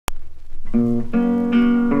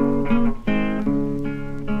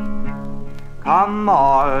Come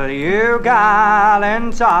all you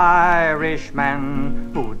gallant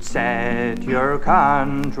Irishmen who'd set your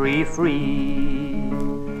country free,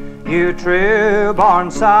 you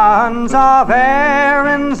true-born sons of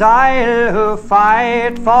Erin's Isle who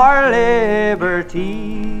fight for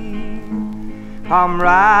liberty. Come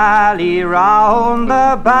rally round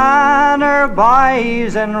the banner,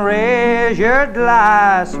 boys, and raise your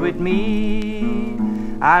glass with me,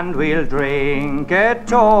 and we'll drink a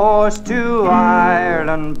toast to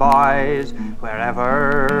Ireland, boys,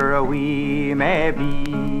 wherever we may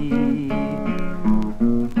be.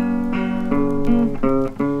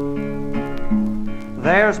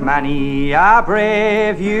 There's many a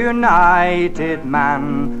brave united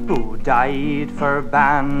man who died for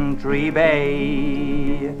Bantry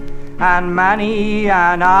Bay, and many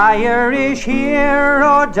an Irish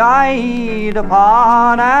hero died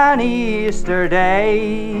upon an Easter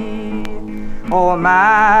day. Oh,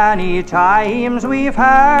 many times we've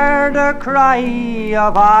heard the cry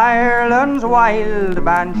of Ireland's wild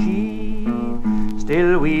banshee,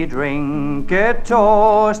 still we drink a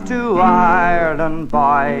toast to Ireland,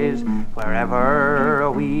 boys, wherever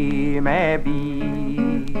we may be.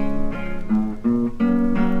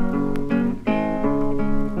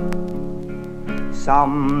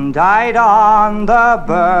 Some died on the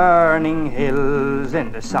burning hills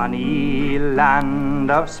in the sunny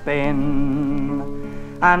land of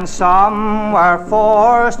Spain, and some were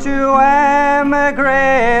forced to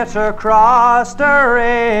emigrate across the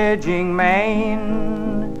raging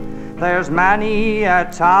main. There's many a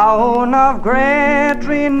town of great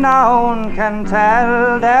renown can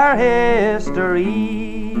tell their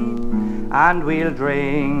history, and we'll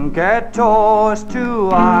drink a toast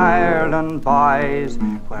to Ireland, boys,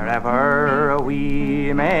 wherever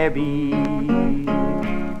we may be.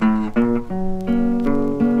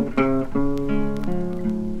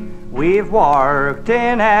 We've worked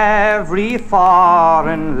in every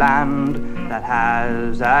foreign land that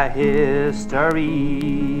has a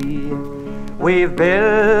history. We've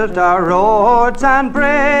built our roads and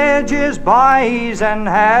bridges, boys, and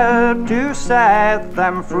helped to set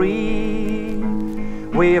them free.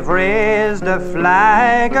 We've raised a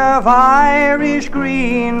flag of Irish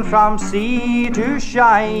green from sea to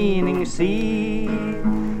shining sea,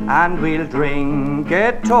 and we'll drink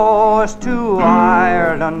a toast to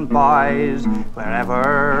Ireland, boys,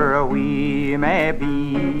 wherever we may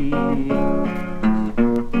be.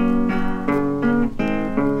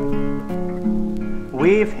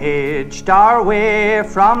 We've hitched our way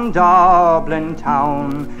from Dublin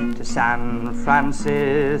town to San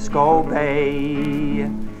Francisco Bay.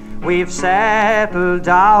 We've settled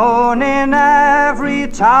down in every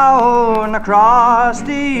town across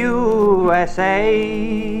the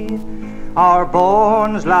USA. Our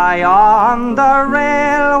bones lie on the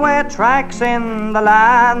railway tracks in the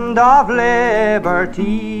land of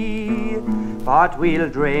liberty, but we'll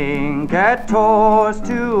drink a toast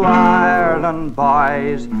to Ireland,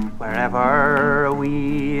 boys, wherever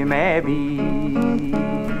we may be.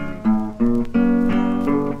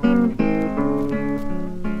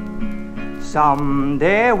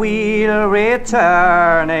 Someday we'll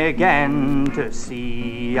return again to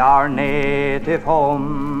see our native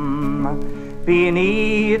home,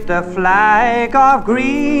 beneath the flag of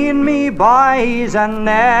green, me boys, and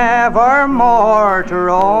never more to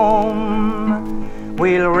roam.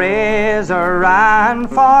 We'll raise a ran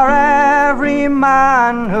for every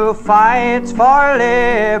man who fights for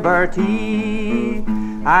liberty,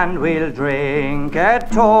 and we'll drink a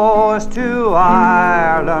toast to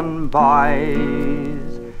Ireland,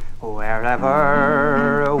 boys,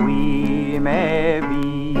 wherever we may be.